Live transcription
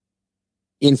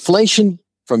Inflation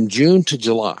from June to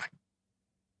July,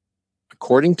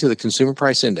 according to the Consumer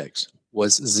Price Index,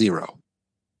 was zero.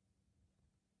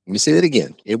 Let me say that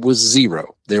again. It was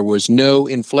zero. There was no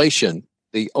inflation.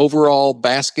 The overall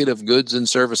basket of goods and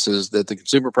services that the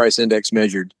Consumer Price Index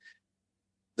measured,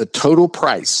 the total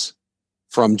price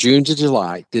from June to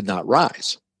July did not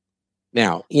rise.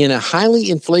 Now, in a highly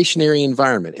inflationary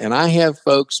environment, and I have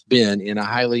folks been in a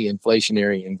highly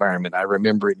inflationary environment, I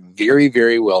remember it very,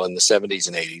 very well in the 70s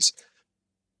and 80s.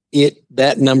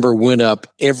 That number went up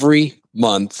every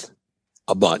month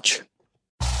a bunch.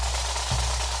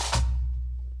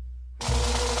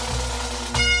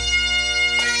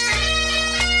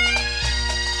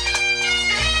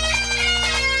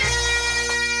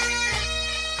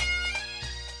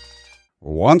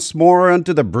 Once more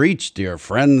into the breach, dear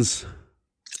friends.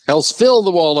 Else fill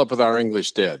the wall up with our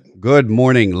English dead. Good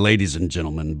morning, ladies and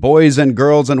gentlemen, boys and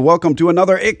girls, and welcome to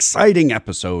another exciting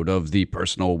episode of The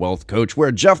Personal Wealth Coach,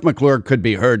 where Jeff McClure could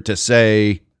be heard to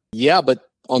say... Yeah, but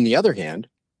on the other hand...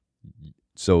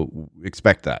 So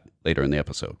expect that later in the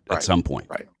episode, at some point.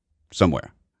 Right.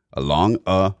 Somewhere. A long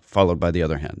followed by the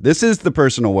other hand. This is The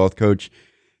Personal Wealth Coach.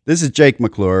 This is Jake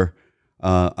McClure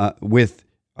with...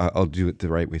 I'll do it the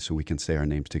right way so we can say our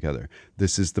names together.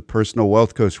 This is The Personal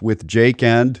Wealth Coach with Jake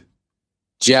and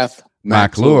Jeff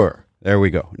McClure. There we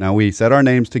go. Now we said our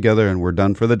names together and we're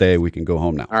done for the day. We can go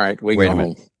home now. All right, we can go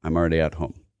home. I'm already at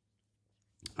home.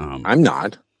 I'm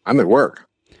not. I'm at work.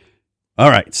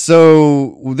 All right.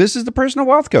 So this is The Personal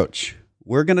Wealth Coach.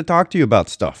 We're going to talk to you about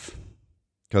stuff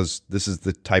because this is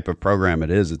the type of program it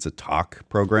is. It's a talk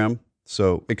program.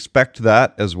 So expect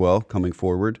that as well coming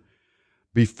forward.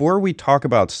 Before we talk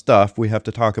about stuff, we have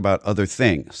to talk about other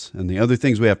things. And the other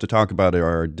things we have to talk about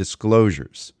are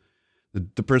disclosures.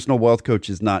 The Personal Wealth Coach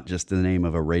is not just the name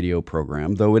of a radio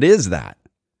program, though it is that.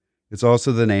 It's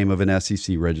also the name of an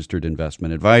SEC-registered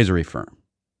investment advisory firm.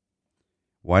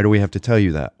 Why do we have to tell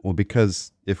you that? Well,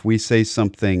 because if we say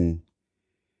something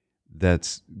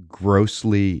that's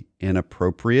grossly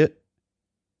inappropriate,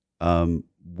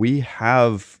 we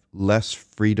have less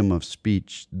freedom of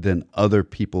speech than other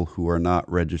people who are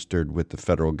not registered with the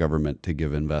federal government to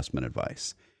give investment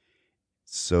advice.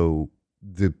 So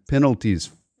the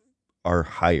penalties are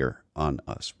higher on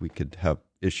us. We could have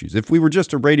issues. If we were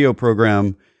just a radio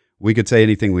program, we could say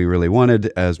anything we really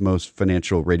wanted, as most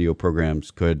financial radio programs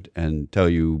could, and tell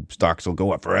you stocks will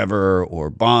go up forever, or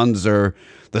bonds are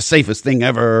the safest thing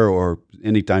ever, or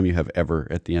anytime you have ever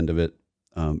at the end of it,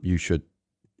 you should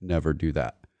never do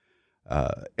that.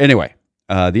 Anyway,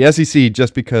 the SEC,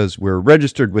 just because we're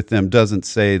registered with them, doesn't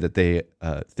say that they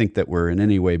think that we're in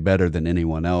any way better than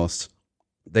anyone else.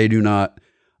 They do not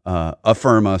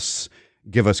affirm us,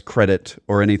 give us credit,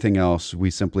 or anything else.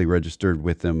 We simply registered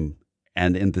with them,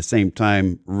 and in the same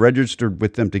time, registered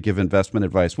with them to give investment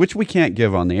advice, which we can't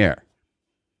give on the air.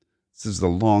 This is a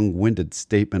long-winded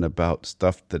statement about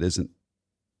stuff that isn't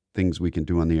things we can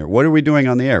do on the air. What are we doing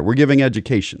on the air? We're giving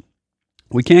education.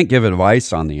 We can't give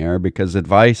advice on the air because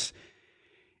advice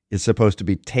is supposed to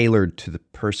be tailored to the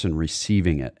person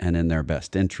receiving it and in their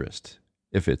best interest,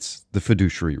 if it's the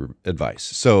fiduciary advice.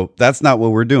 So that's not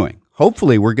what we're doing.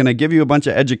 Hopefully, we're going to give you a bunch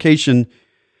of education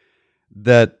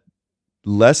that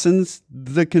lessens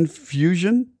the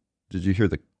confusion. Did you hear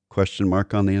the question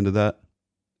mark on the end of that?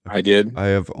 I did. I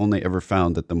have only ever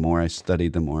found that the more I study,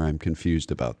 the more I'm confused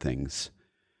about things.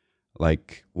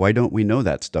 Like, why don't we know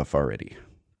that stuff already?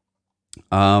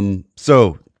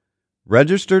 So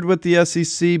registered with the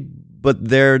SEC, but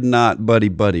they're not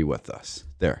buddy with us.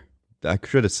 There, I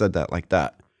should have said that like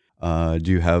that.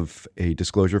 Do you have a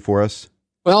disclosure for us?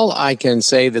 Well, I can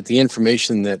say that the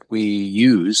information that we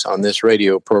use on this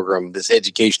radio program, this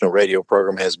educational radio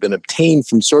program, has been obtained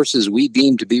from sources we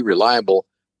deem to be reliable,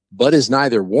 but is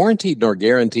neither warranted nor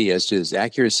guaranteed as to its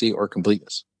accuracy or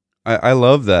completeness. I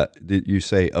love that you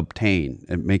say obtain.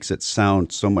 It makes it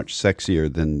sound so much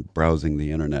sexier than browsing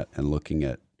the internet and looking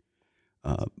at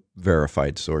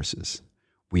verified sources.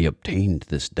 We obtained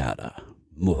this data.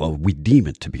 We deem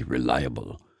it to be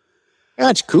reliable.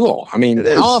 That's cool. I mean,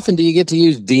 how often do you get to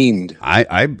use deemed?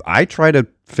 I try to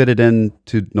fit it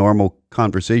into normal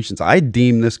conversations. I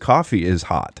deem this coffee is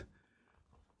hot.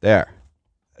 There.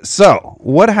 So,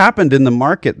 what happened in the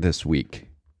market this week?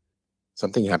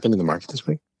 Something happened in the market this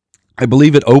week? I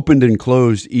believe it opened and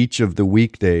closed each of the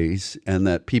weekdays, and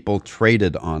that people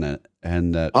traded on it,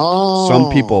 and that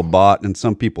some people bought and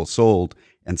some people sold,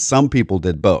 and some people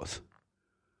did both.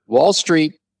 Wall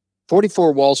Street,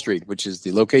 44 Wall Street, which is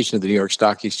the location of the New York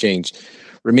Stock Exchange,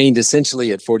 remained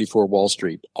essentially at 44 Wall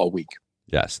Street all week.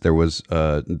 Yes, there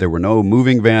were no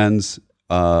moving vans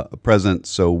present.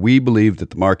 So we believe that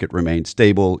the market remains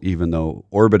stable, even though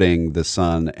orbiting the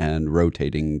sun and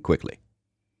rotating quickly.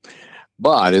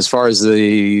 But as far as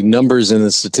the numbers and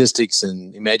the statistics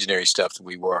and imaginary stuff that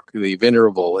we work, the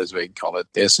venerable, as we call it,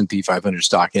 the S&P 500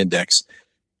 stock index,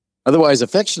 otherwise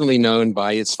affectionately known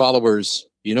by its followers.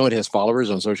 You know, it has followers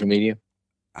on social media.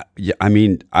 Yeah, I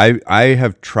mean, I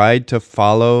have tried to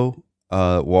follow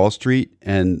Wall Street,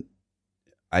 and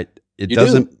it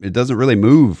doesn't really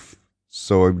move.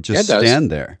 So I just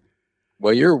stand there.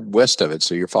 Well, you're west of it,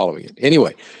 so you're following it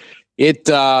anyway. The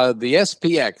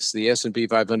SPX, the S&P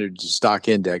 500 stock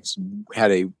index,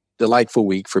 had a delightful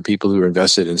week for people who are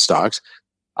invested in stocks.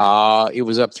 It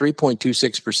was up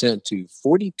 3.26% to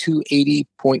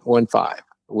 4280.15,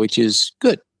 which is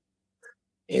good.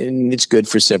 And it's good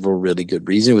for several really good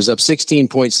reasons. It was up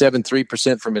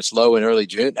 16.73% from its low in early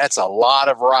June. That's a lot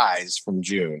of rise from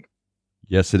June.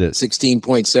 Yes, it is.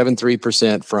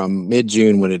 16.73% from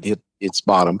mid-June when it hit its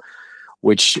bottom,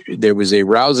 which there was a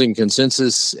rousing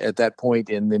consensus at that point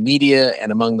in the media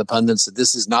and among the pundits that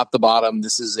this is not the bottom.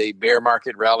 This is a bear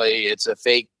market rally. It's a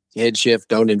fake head shift.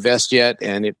 Don't invest yet.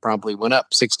 And it promptly went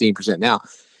up 16%. Now,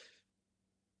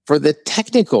 for the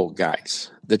technical guys,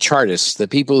 the chartists, the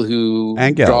people who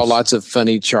draw lots of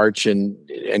funny charts and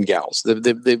gals,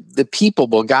 the people,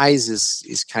 well, guys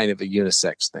is kind of a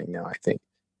unisex thing now, I think.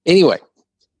 Anyway,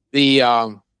 the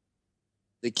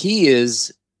key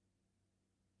is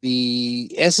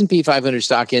the S&P 500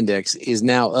 stock index is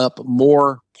now up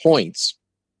more points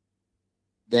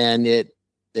than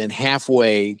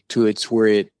halfway to where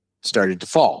it started to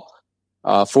fall.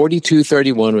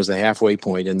 42.31 was the halfway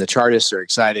point, and the chartists are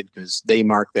excited because they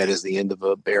mark that as the end of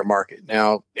a bear market.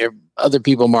 Now, other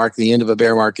people mark the end of a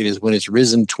bear market is when it's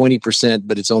risen 20%,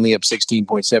 but it's only up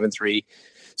 16.73.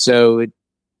 So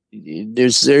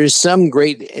there's some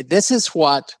great. This is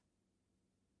what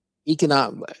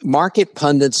market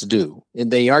pundits do, and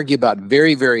they argue about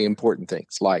very, very important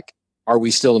things like, are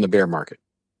we still in a bear market?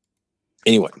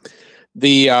 Anyway,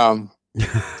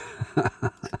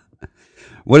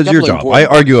 what is your job? I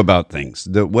argue about things.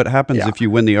 What happens if you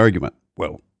win the argument?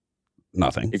 Well,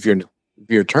 nothing. If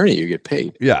you're attorney, you get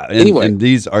paid. Yeah. And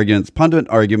these arguments, pundit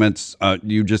arguments,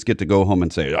 you just get to go home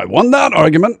and say, I won that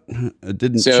argument. It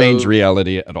didn't change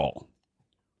reality at all.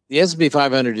 The S&P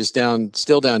 500 is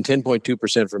still down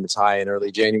 10.2% from its high in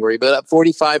early January, but up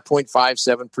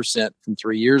 45.57% from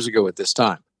 3 years ago at this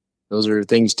time. Those are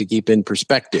things to keep in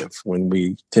perspective when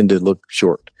we tend to look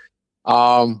short.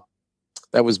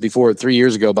 That was before 3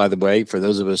 years ago, by the way, for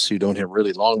those of us who don't have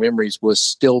really long memories, was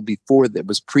still before that,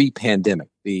 was pre-pandemic.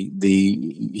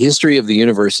 The history of the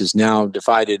universe is now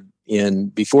divided in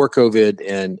before COVID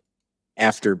and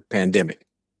after pandemic.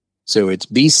 So it's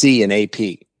BC and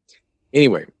AP.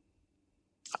 Anyway,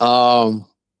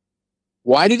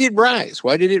 why did it rise?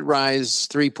 Why did it rise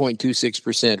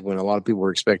 3.26% when a lot of people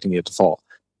were expecting it to fall?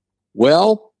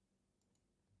 Well,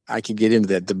 I could get into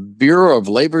that. The Bureau of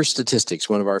Labor Statistics,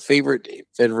 one of our favorite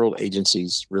federal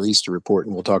agencies, released a report,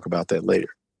 and we'll talk about that later.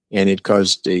 And it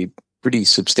caused a pretty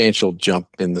substantial jump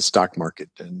in the stock market,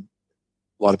 and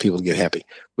a lot of people get happy.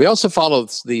 We also follow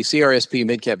the CRSP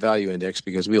Mid-Cap Value Index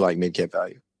because we like mid-cap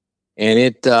value. And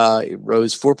it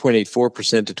rose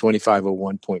 4.84% to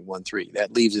 2501.13.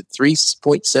 That leaves it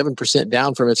 3.7%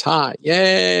 down from its high.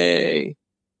 Yay!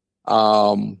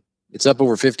 It's up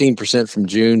over 15% from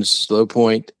June's low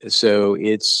point. So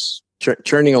it's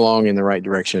churning along in the right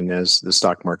direction as the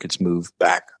stock markets move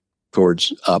back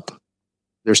towards up.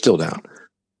 They're still down.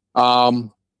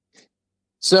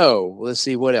 So let's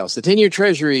see what else. The 10-year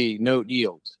Treasury note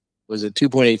yield was at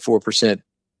 2.84%,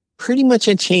 pretty much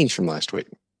unchanged from last week.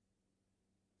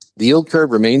 The yield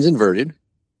curve remains inverted.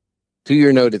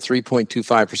 2-year note at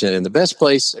 3.25%. And the best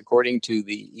place, according to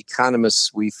the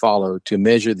economists we follow, to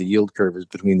measure the yield curve is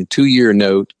between the 2-year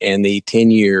note and the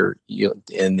 10-year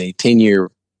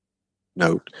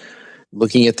note,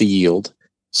 looking at the yield.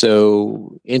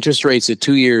 So interest rates at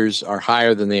 2 years are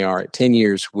higher than they are at 10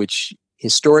 years, which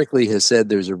historically has said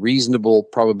there's a reasonable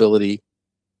probability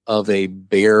of a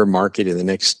bear market in the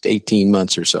next 18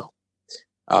 months or so.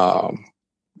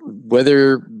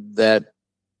 Whether that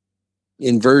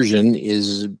inversion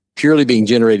is purely being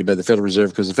generated by the Federal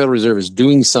Reserve, because the Federal Reserve is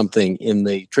doing something in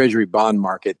the Treasury bond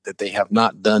market that they have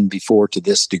not done before to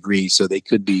this degree, so they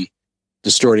could be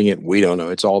distorting it. We don't know.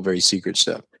 It's all very secret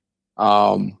stuff.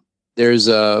 There's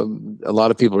a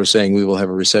lot of people are saying we will have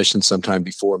a recession sometime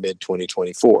before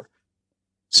mid-2024.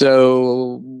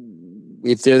 So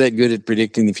if they're that good at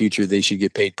predicting the future, they should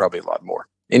get paid probably a lot more.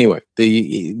 Anyway,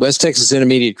 the West Texas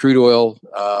Intermediate crude oil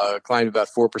climbed about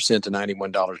 4% to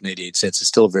 $91.88. It's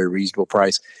still a very reasonable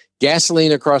price.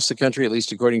 Gasoline across the country, at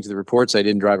least according to the reports, I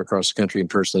didn't drive across the country and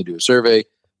personally do a survey,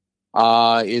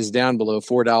 is down below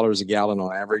 $4 a gallon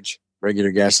on average,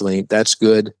 regular gasoline. That's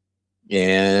good.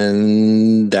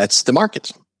 And that's the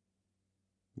markets.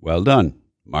 Well done,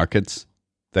 markets.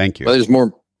 Thank you.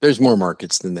 Well, there's more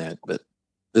markets than that, but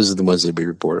those are the ones that we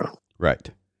report on. Right.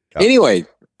 Yep. Anyway,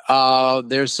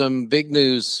 there's some big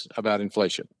news about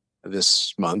inflation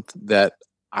this month that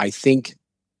I think,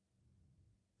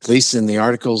 at least in the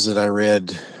articles that I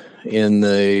read in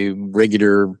the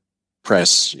regular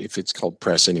press, if it's called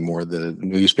press anymore, the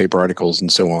newspaper articles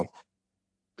and so on,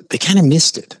 they kind of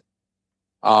missed it.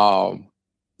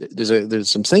 There's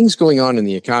some things going on in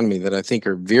the economy that I think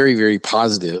are very, very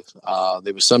positive.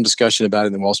 There was some discussion about it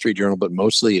in the Wall Street Journal, but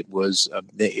mostly it was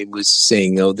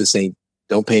saying, no, this ain't,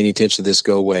 don't pay any attention to this,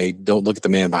 go away. Don't look at the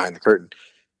man behind the curtain.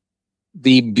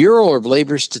 The Bureau of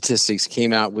Labor Statistics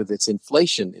came out with its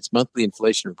monthly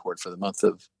inflation report for the month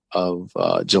of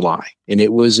July, and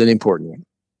it was an important one.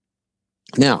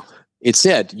 Now, it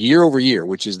said year over year,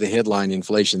 which is the headline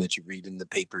inflation that you read in the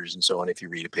papers and so on if you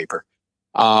read a paper,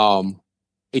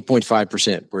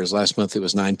 8.5%, whereas last month it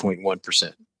was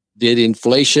 9.1%. Did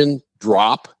inflation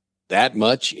drop that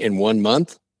much in 1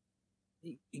 month?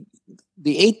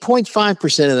 The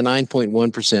 8.5% and the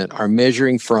 9.1% are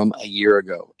measuring from a year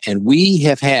ago. And we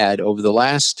have had over the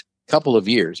last couple of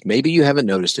years, maybe you haven't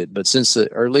noticed it, but since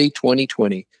the early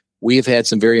 2020, we have had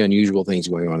some very unusual things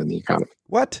going on in the economy.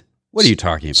 What? What are you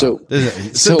talking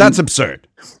about? So that's absurd.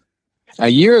 A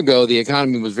year ago, the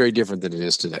economy was very different than it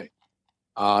is today.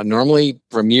 Normally,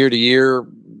 from year to year,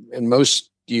 in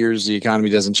most years, the economy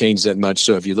doesn't change that much.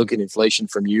 So if you look at inflation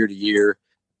from year to year,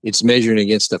 it's measuring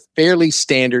against a fairly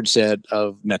standard set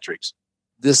of metrics.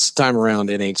 This time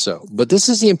around, it ain't so. But this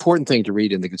is the important thing to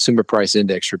read in the Consumer Price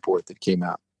Index report that came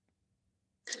out.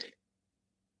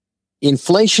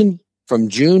 Inflation from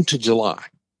June to July,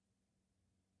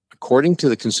 according to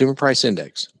the Consumer Price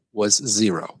Index, was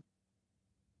zero.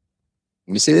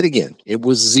 Let me say that again. It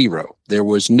was zero. There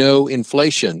was no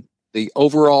inflation. The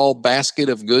overall basket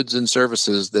of goods and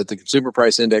services that the Consumer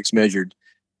Price Index measured,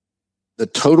 the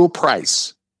total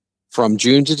price from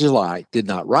June to July did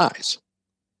not rise.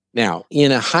 Now,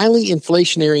 in a highly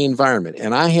inflationary environment,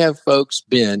 and I have folks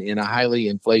been in a highly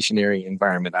inflationary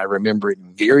environment, I remember it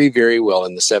very, very well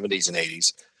in the 70s and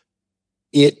 80s.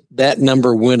 That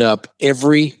number went up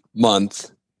every month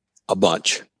a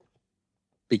bunch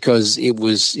because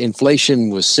inflation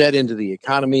was set into the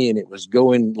economy and it was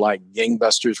going like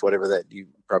gangbusters, whatever that, you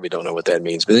probably don't know what that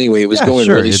means. But anyway, it was going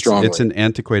really strongly. It's an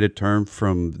antiquated term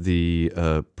from the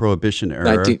Prohibition era.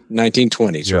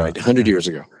 1920s, yeah. Right, 100 years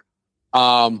ago.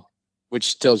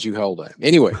 Which tells you how old I am.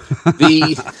 Anyway,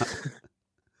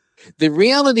 the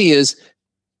reality is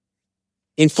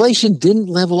inflation didn't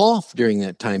level off during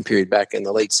that time period back in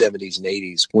the late 70s and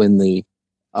 80s when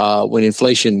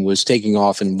inflation was taking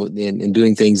off and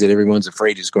doing things that everyone's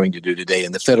afraid is going to do today.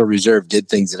 And the Federal Reserve did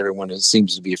things that everyone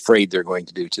seems to be afraid they're going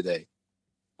to do today.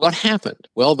 What happened?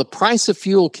 Well, the price of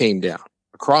fuel came down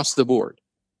across the board.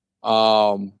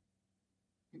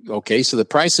 Okay, so the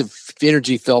price of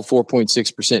energy fell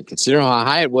 4.6%. Considering how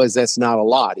high it was, that's not a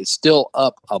lot. It's still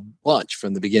up a bunch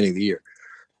from the beginning of the year.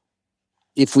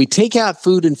 If we take out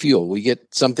food and fuel, we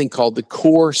get something called the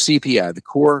core CPI, the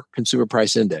core Consumer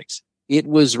Price Index. It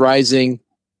was rising.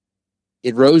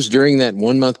 It rose during that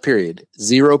 1 month period,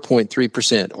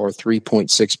 0.3% or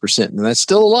 3.6%. And that's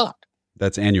still a lot.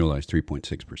 That's annualized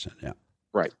 3.6%. Yeah.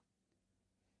 Right.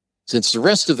 Since the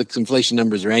rest of the inflation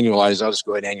numbers are annualized, I'll just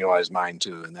go ahead and annualize mine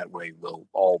too. And that way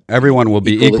everyone will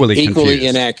be equally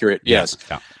inaccurate. Yes.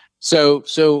 Yeah. So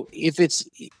if it's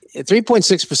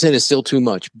 3.6% is still too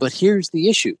much, but here's the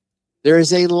issue. There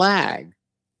is a lag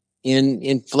in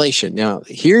inflation. Now,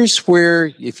 here's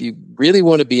where, if you really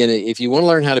want to if you want to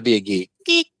learn how to be a geek,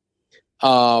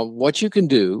 what you can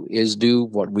do is do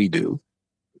what we do.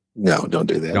 No, don't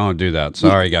do that. Don't do that.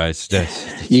 Sorry, guys.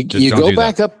 You go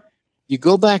back up. You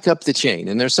go back up the chain,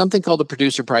 and there's something called the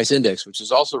Producer Price Index, which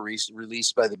is also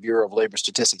released by the Bureau of Labor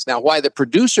Statistics. Now, why the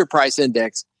Producer Price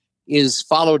Index is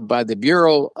followed by the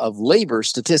Bureau of Labor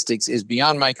Statistics is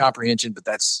beyond my comprehension, but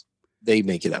they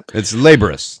make it up. It's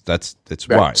laborious. That's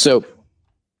right. Why. So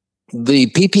the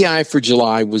PPI for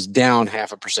July was down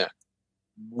 0.5%,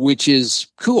 which is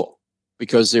cool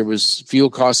because there was fuel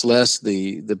costs less. But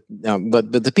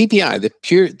the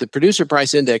PPI, the Producer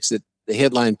Price Index, the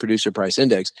headline Producer Price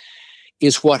Index,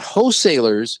 is what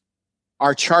wholesalers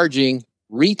are charging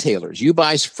retailers. You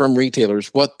buy from retailers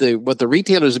what the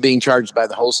retailers are being charged by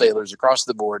the wholesalers across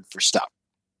the board for stuff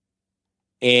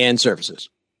and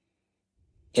services.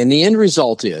 And the end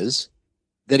result is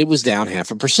that it was down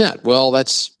 0.5%. Well,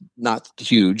 that's not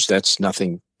huge. That's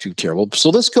nothing too terrible. So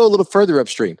let's go a little further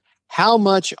upstream. How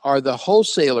much are the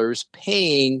wholesalers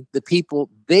paying the people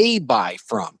they buy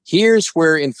from? Here's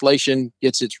where inflation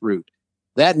gets its root.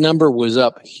 That number was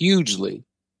up hugely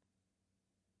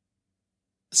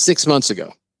 6 months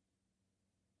ago.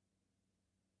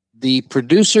 The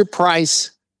producer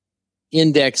price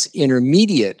index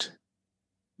intermediate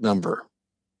number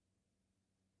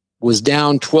was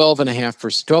down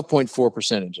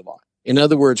 12.4% in July. In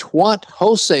other words, what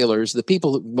wholesalers, the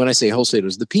people, when I say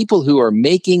wholesalers, the people who are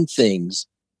making things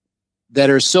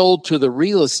that are sold to the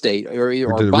real estate or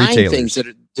buying retailers. things that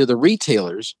are to the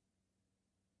retailers,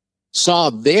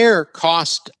 saw their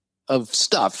cost of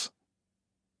stuff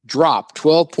drop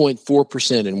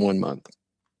 12.4% in 1 month.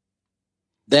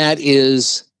 That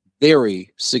is very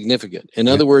significant. In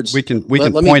other words, we can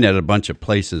point at a bunch of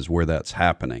places where that's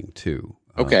happening too.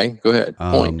 Okay, go ahead.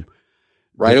 Point.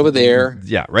 Right over there.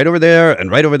 Yeah, right over there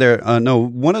and right over there. No,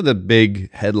 one of the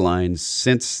big headlines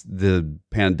since the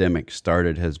pandemic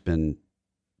started has been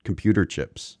computer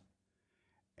chips.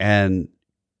 And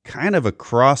kind of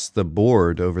across the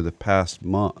board over the past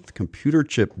month, computer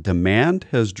chip demand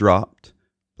has dropped.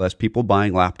 Less people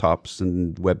buying laptops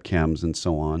and webcams and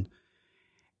so on.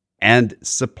 And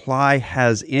supply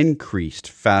has increased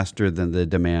faster than the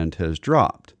demand has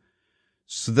dropped.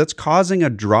 So that's causing a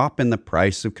drop in the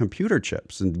price of computer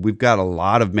chips. And we've got a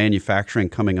lot of manufacturing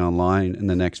coming online in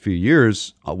the next few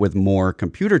years with more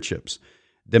computer chips.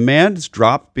 Demand's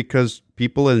dropped because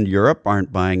people in Europe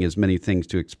aren't buying as many things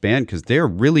to expand because they're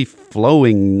really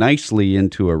flowing nicely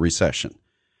into a recession.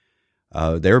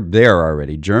 They're there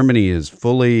already. Germany is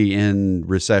fully in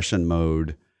recession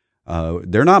mode.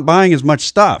 They're not buying as much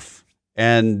stuff.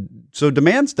 And so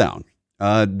demand's down.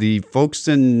 The folks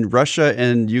in Russia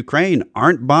and Ukraine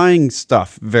aren't buying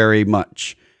stuff very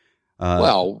much.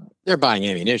 Well, they're buying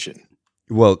ammunition.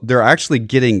 Well, they're actually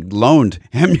getting loaned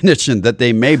ammunition that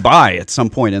they may buy at some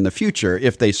point in the future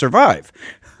if they survive.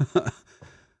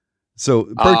 So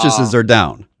purchases are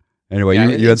down. Anyway, yeah,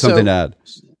 you had something to add.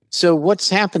 So what's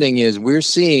happening is we're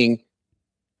seeing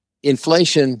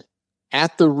inflation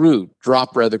at the root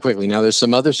drop rather quickly. Now, there's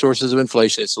some other sources of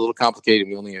inflation. It's a little complicated.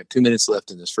 We only have 2 minutes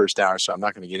left in this first hour, so I'm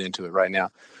not going to get into it right now.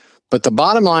 But the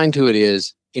bottom line to it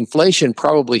is inflation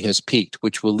probably has peaked,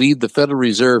 which will leave the Federal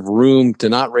Reserve room to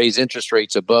not raise interest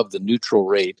rates above the neutral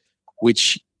rate,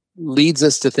 which leads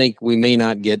us to think we may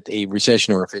not get a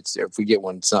recession, or if we get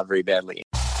one, it's not very badly.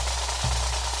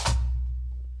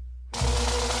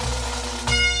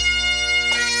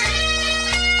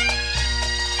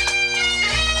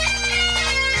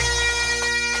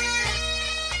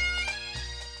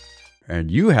 And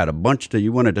you had a bunch that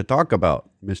you wanted to talk about,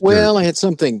 Mr. Well, I had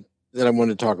something that I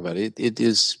wanted to talk about. It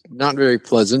is not very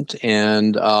pleasant,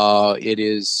 and it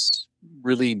is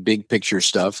really big picture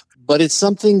stuff. But it's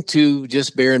something to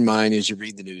just bear in mind as you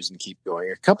read the news and keep going.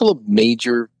 A couple of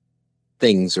major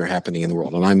things are happening in the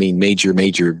world. And I mean major,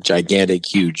 gigantic,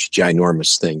 huge,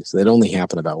 ginormous things that only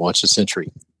happen about once a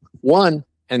century. One,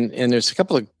 and there's a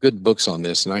couple of good books on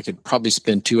this, and I could probably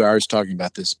spend 2 hours talking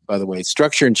about this, by the way.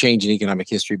 Structure and Change in Economic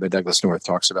History by Douglas North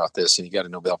talks about this, and he got a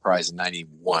Nobel Prize in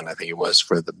 91, I think it was,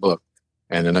 for the book,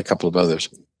 and then a couple of others.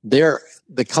 The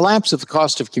collapse of the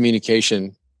cost of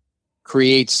communication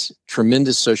creates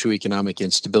tremendous socioeconomic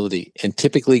instability and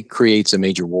typically creates a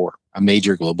major war, a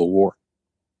major global war.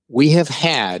 We have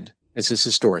had, this is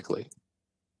historically,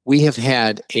 we have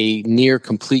had a near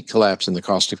complete collapse in the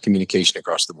cost of communication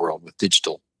across the world with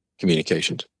digital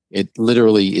communications. It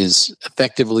literally is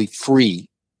effectively free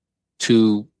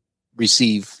to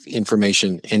receive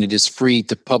information, and it is free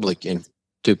to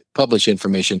publish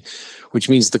information, which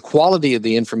means the quality of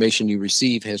the information you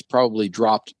receive has probably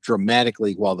dropped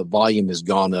dramatically while the volume has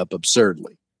gone up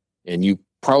absurdly. And you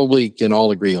probably can all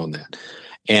agree on that.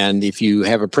 And if you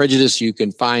have a prejudice, you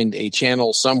can find a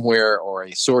channel somewhere or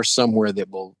a source somewhere that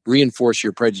will reinforce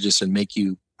your prejudice and make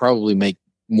you probably make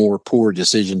more poor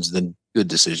decisions than good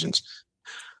decisions.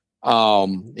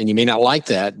 And you may not like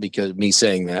that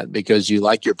because you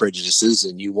like your prejudices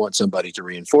and you want somebody to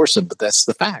reinforce them, but that's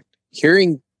the fact.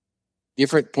 Hearing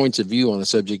different points of view on a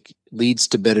subject leads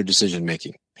to better decision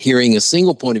making. Hearing a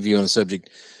single point of view on a subject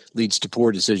leads to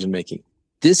poor decision making.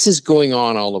 This is going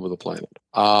on all over the planet.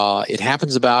 It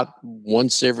happens about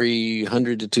once every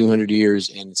 100 to 200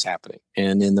 years, and it's happening.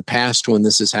 And in the past, when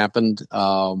this has happened,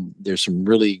 there's some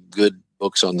really good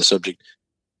books on the subject.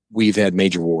 We've had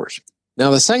major wars.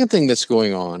 Now, the second thing that's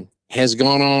going on has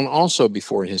gone on also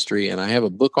before in history, and I have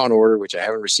a book on order, which I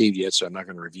haven't received yet, so I'm not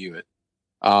going to review it,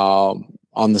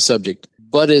 on the subject.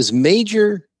 But as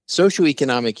major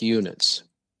socioeconomic units,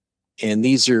 and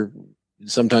these are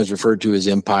sometimes referred to as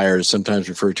empires, sometimes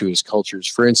referred to as cultures.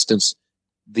 For instance,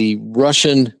 the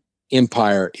Russian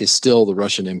Empire is still the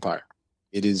Russian Empire.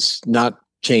 It is not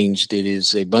changed. It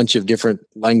is a bunch of different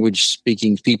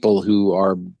language-speaking people who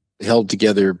are held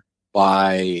together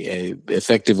by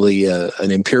effectively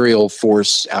an imperial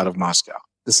force out of Moscow.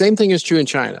 The same thing is true in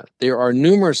China. There are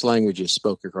numerous languages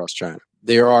spoken across China.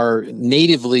 There are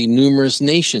natively numerous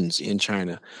nations in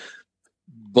China,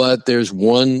 but there's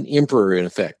one emperor in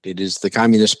effect. It is the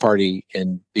Communist Party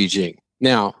in Beijing.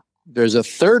 Now, there's a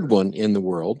third one in the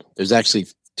world. There's actually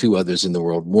two others in the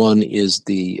world. One is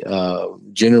the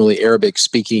generally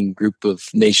Arabic-speaking group of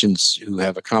nations who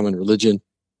have a common religion,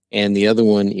 and the other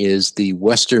one is the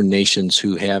Western nations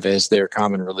who have as their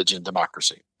common religion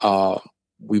democracy.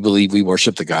 We believe we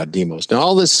worship the god Demos. Now,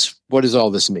 all this, what does all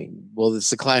this mean? Well,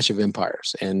 it's the clash of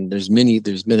empires, and there's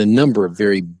been a number of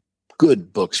very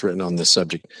good books written on this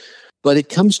subject. But it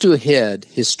comes to a head,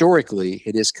 historically,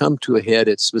 it has come to a head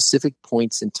at specific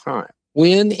points in time.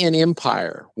 When an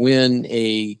empire, when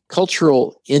a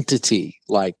cultural entity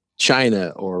like China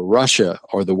or Russia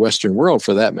or the Western world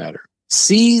for that matter,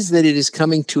 sees that it is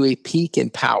coming to a peak in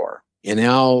power, and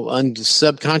now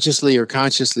subconsciously or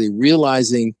consciously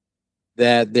realizing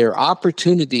that their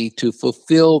opportunity to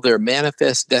fulfill their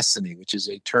manifest destiny, which is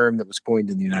a term that was coined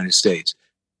in the United States,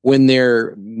 when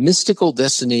their mystical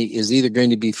destiny is either going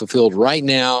to be fulfilled right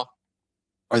now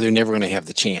or they're never going to have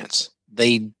the chance.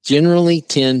 They generally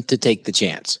tend to take the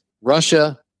chance.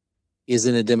 Russia is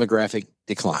in a demographic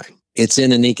decline. It's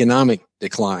in an economic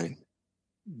decline.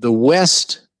 The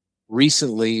West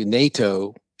recently,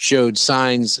 NATO, showed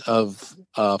signs of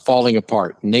falling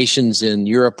apart. Nations in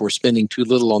Europe were spending too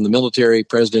little on the military.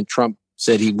 President Trump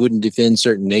said he wouldn't defend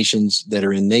certain nations that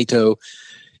are in NATO.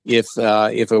 If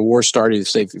a war started,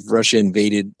 say if Russia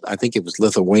invaded, I think it was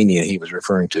Lithuania he was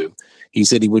referring to, he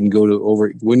said he wouldn't go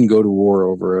to war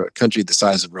over a country the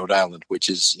size of Rhode Island, which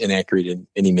is inaccurate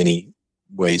in many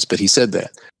ways. But he said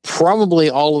that. Probably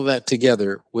all of that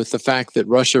together with the fact that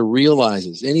Russia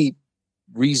realizes, any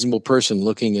reasonable person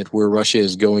looking at where Russia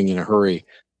is going in a hurry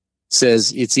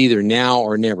says it's either now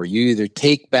or never. You either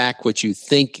take back what you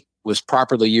think was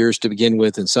properly yours to begin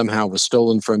with and somehow was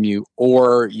stolen from you,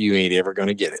 or you ain't ever going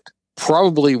to get it.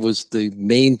 Probably was the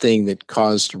main thing that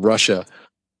caused Russia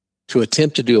to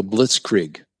attempt to do a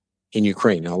blitzkrieg in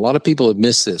Ukraine. Now, a lot of people have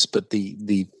missed this, but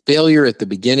the failure at the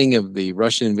beginning of the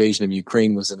Russian invasion of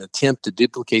Ukraine was an attempt to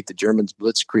duplicate the Germans'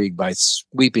 blitzkrieg by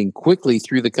sweeping quickly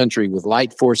through the country with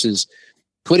light forces,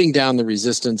 putting down the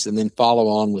resistance, and then follow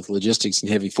on with logistics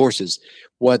and heavy forces.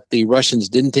 What the Russians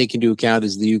didn't take into account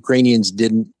is the Ukrainians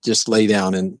didn't just lay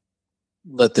down and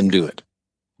let them do it.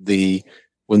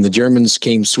 When the Germans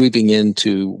came sweeping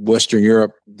into Western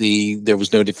Europe, there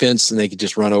was no defense and they could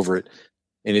just run over it.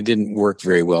 And it didn't work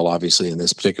very well, obviously, in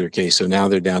this particular case. So now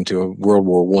they're down to a World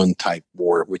War I type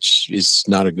war, which is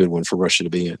not a good one for Russia to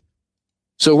be in.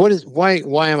 So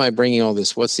why am I bringing all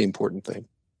this? What's the important thing?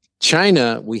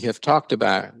 China, we have talked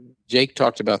about, Jake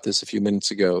talked about this a few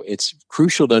minutes ago. It's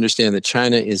crucial to understand that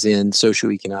China is in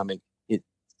socioeconomic,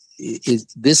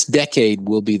 this decade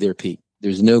will be their peak.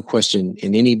 There's no question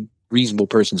in any reasonable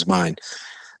person's mind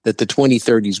that the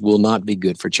 2030s will not be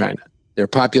good for China. Their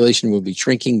population will be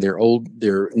shrinking.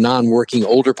 Their non-working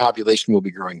older population will be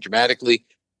growing dramatically.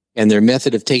 And their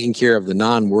method of taking care of the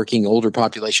non-working older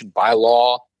population by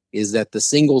law is that the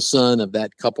single son of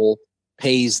that couple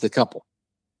pays the couple.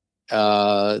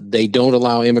 They don't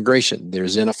allow immigration. They're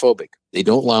xenophobic. They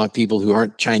don't allow people who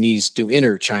aren't Chinese to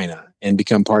enter China and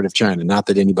become part of China. Not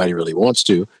that anybody really wants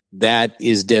to. That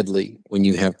is deadly when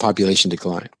you have population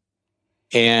decline.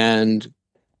 And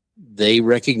they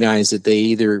recognize that they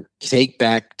either take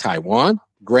back Taiwan,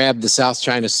 grab the South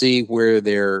China Sea where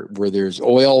there's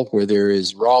oil, where there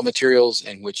is raw materials,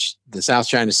 and which the South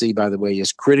China Sea, by the way,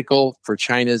 is critical for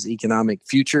China's economic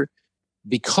future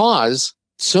because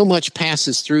so much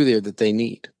passes through there that they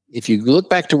need. If you look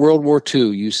back to World War II,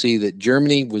 you see that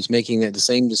Germany was making that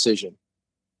same decision.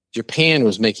 Japan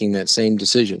was making that same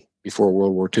decision before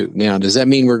World War II. Now, does that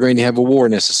mean we're going to have a war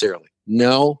necessarily?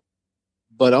 No,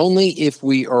 but only if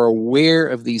we are aware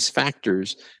of these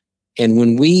factors. And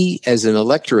when we, as an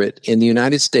electorate in the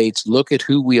United States, look at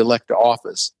who we elect to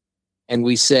office, and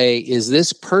we say, is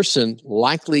this person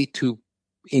likely to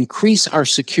increase our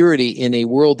security in a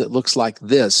world that looks like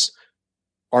this?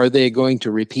 Are they going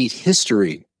to repeat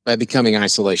history by becoming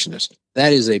isolationist?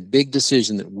 That is a big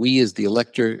decision that we as the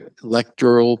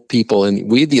electoral people and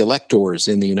we the electors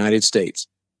in the United States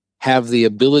have the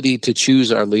ability to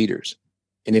choose our leaders.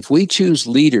 And if we choose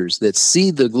leaders that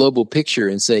see the global picture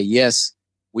and say, yes,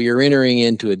 we are entering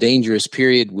into a dangerous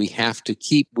period, we have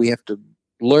to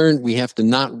we have to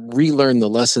not relearn the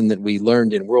lesson that we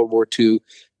learned in World War II.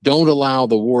 Don't allow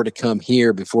the war to come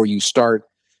here before you start.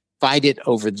 Fight it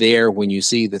over there when you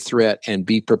see the threat, and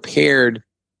be prepared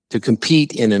to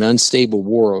compete in an unstable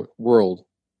world.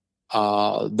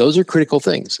 Those are critical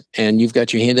things. And you've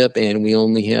got your hand up, and we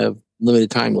only have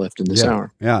limited time left in this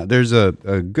hour. Yeah, there's a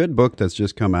good book that's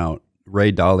just come out,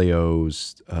 Ray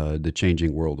Dalio's The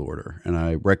Changing World Order, and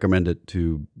I recommend it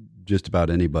to just about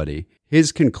anybody.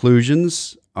 His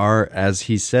conclusions are, as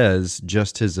he says,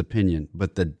 just his opinion,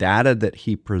 but the data that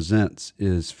he presents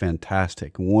is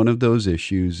fantastic. One of those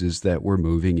issues is that we're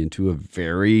moving into a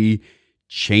very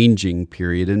changing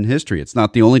period in history. It's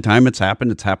not the only time it's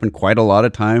happened. It's happened quite a lot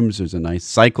of times. There's a nice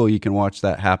cycle. You can watch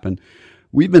that happen.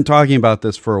 We've been talking about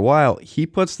this for a while. He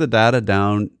puts the data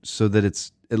down so that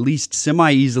it's at least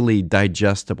semi-easily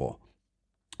digestible.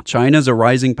 China's a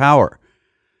rising power.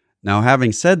 Now,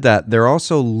 having said that, they're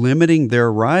also limiting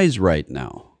their rise right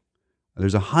now.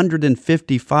 There's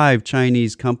 155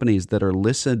 Chinese companies that are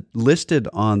listed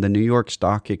on the New York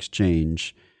Stock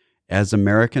Exchange as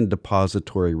American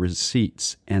depository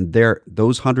receipts. And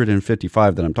those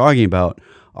 155 that I'm talking about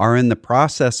are in the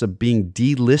process of being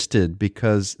delisted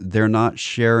because they're not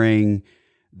sharing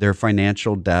their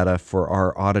financial data for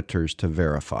our auditors to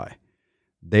verify.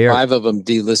 5 of them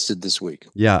delisted this week.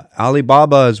 Yeah.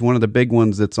 Alibaba is one of the big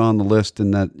ones that's on the list,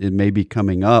 and that it may be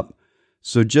coming up.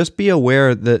 So just be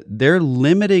aware that they're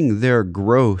limiting their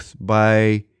growth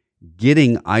by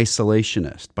getting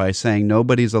isolationist, by saying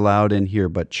nobody's allowed in here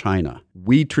but China.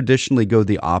 We traditionally go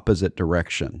the opposite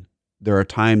direction. There are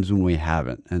times when we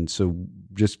haven't. And so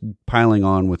just piling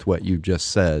on with what you just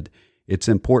said, it's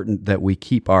important that we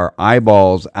keep our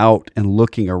eyeballs out and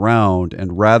looking around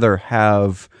and rather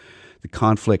have the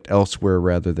conflict elsewhere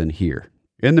rather than here.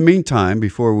 In the meantime,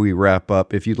 before we wrap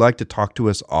up, if you'd like to talk to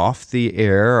us off the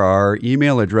air, our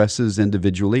email addresses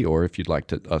individually, or if you'd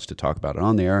like us to talk about it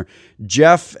on the air,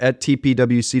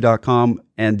 Jeff@tpwc.com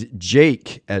and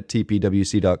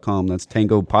Jake@tpwc.com. That's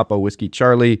Tango Papa Whiskey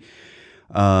Charlie,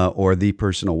 or The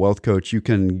Personal Wealth Coach. You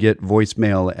can get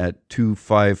voicemail at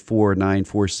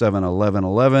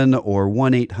 254-947-1111 or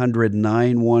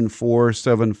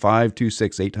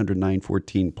 1-800-914-7526,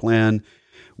 800-914-PLAN.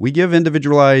 We give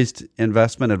individualized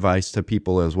investment advice to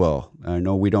people as well. I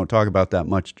know we don't talk about that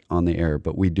much on the air,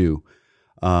 but we do.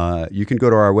 You can go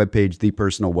to our webpage,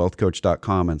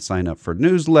 thepersonalwealthcoach.com, and sign up for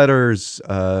newsletters,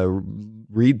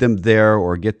 read them there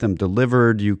or get them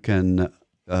delivered. You can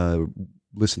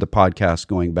listen to podcasts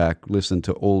going back, listen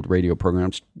to old radio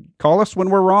programs. Call us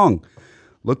when we're wrong.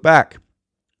 Look back.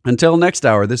 Until next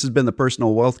hour, this has been The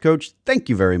Personal Wealth Coach. Thank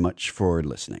you very much for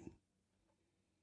listening.